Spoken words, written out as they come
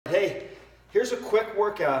Here's a quick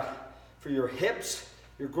workout for your hips,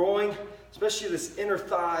 your groin, especially this inner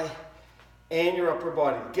thigh and your upper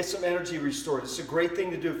body. Get some energy restored. It's a great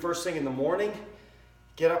thing to do first thing in the morning.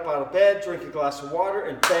 Get up out of bed, drink a glass of water,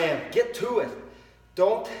 and bam, get to it.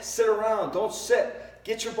 Don't sit around, don't sit.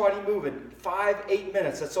 Get your body moving. 5-8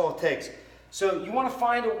 minutes, that's all it takes. So you want to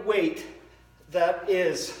find a weight that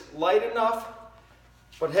is light enough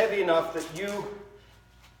but heavy enough that you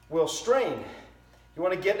will strain. You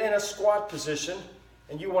want to get in a squat position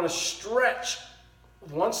and you want to stretch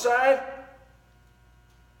one side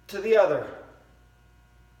to the other.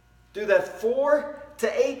 Do that 4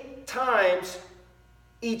 to 8 times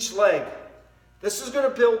each leg. This is going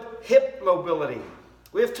to build hip mobility.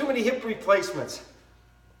 We have too many hip replacements.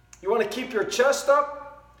 You want to keep your chest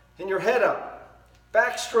up and your head up,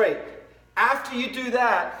 back straight. After you do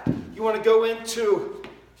that, you want to go into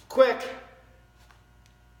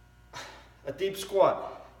a deep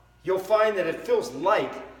squat. You'll find that it feels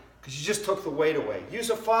light because you just took the weight away. Use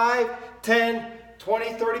a 5, 10,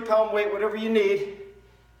 20, 30 pound weight, whatever you need.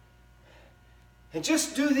 And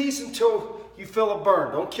just do these until you feel a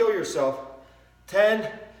burn. Don't kill yourself.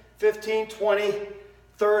 10, 15, 20,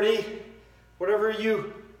 30, whatever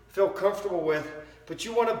you feel comfortable with. But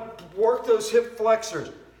you want to work those hip flexors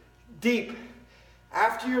deep.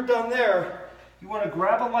 After you're done there, you want to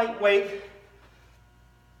grab a light weight,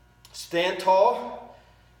 stand tall.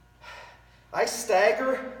 I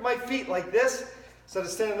stagger my feet like this. Instead of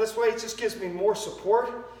standing this way, it just gives me more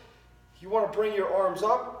support. You want to bring your arms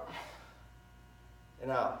up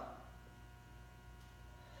and out.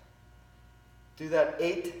 Do that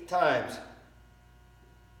 8 times.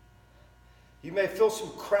 You may feel some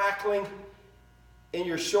crackling in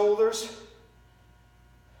your shoulders.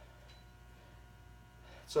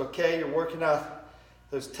 It's okay, you're working out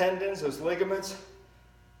those tendons, those ligaments.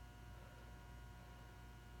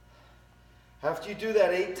 After you do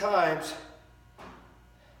that 8 times,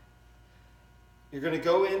 you're going to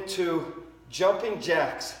go into jumping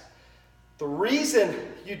jacks. The reason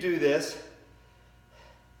you do this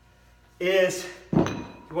is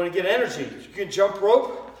you want to get energy. You can jump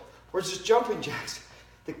rope or just jumping jacks.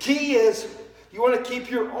 The key is you want to keep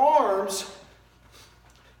your arms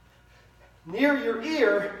near your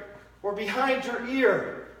ear or behind your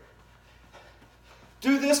ear.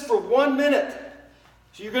 Do this for 1 minute.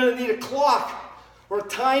 So you're going to need a clock or a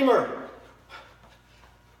timer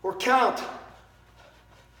or count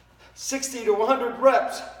 60 to 100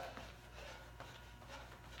 reps.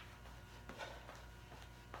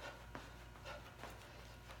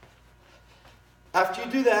 After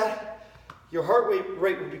you do that, your heart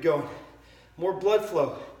rate will be going. More blood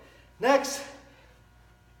flow. Next,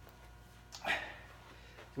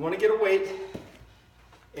 you want to get a weight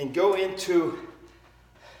and go into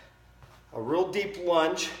a real deep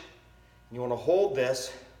lunge. You want to hold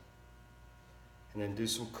this and then do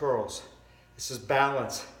some curls. This is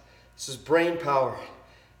balance. This is brain power.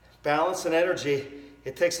 Balance and energy.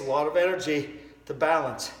 It takes a lot of energy to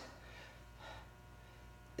balance.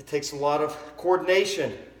 It takes a lot of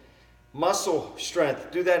coordination, muscle strength.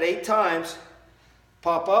 Do that 8 times.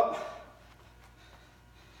 Pop up.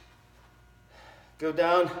 Go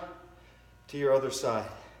down to your other side.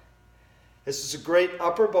 This is a great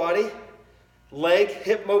upper body, leg,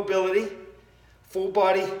 hip mobility, full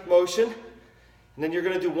body motion. And then you're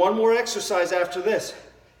going to do one more exercise after this.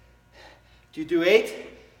 Do you do 8?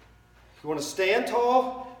 You want to stand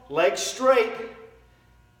tall, legs straight.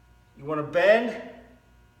 You want to bend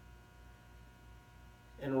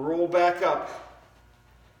and roll back up.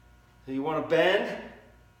 So you want to bend,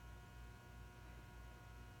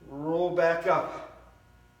 roll back up.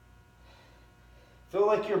 Feel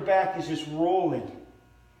like your back is just rolling.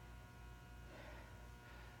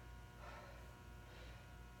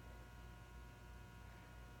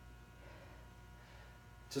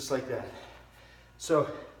 Just like that. So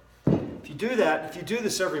if you do that, if you do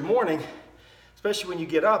this every morning, especially when you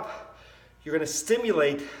get up, you're going to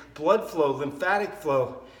stimulate blood flow, lymphatic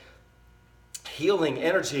flow, healing,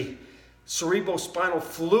 energy, cerebrospinal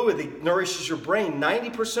fluid that nourishes your brain.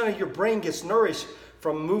 90% of your brain gets nourished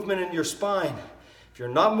from movement in your spine. If you're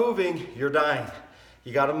not moving, you're dying.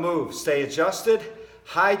 You got to move. Stay adjusted,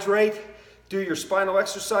 hydrate, do your spinal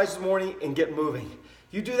exercise in the morning, and get moving.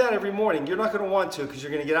 You do that every morning. You're not going to want to because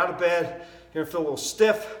you're going to get out of bed. You're going to feel a little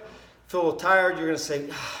stiff, feel a little tired. You're going to say,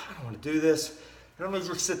 I don't want to do this. I don't know if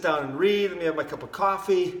you sit down and read. Let me have my cup of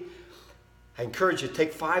coffee. I encourage you to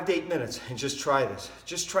take 5 to 8 minutes and just try this.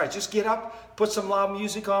 Just try it. Just get up, put some loud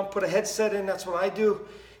music on, put a headset in. That's what I do.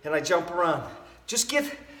 And I jump around. Just get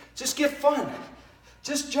fun.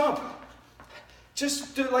 Just jump.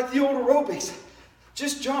 Just do like the old aerobics.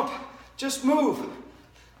 Just jump. Just move.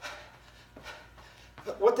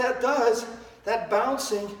 What that does, that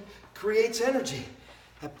bouncing creates energy.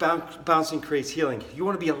 That bouncing creates healing. You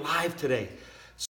want to be alive today.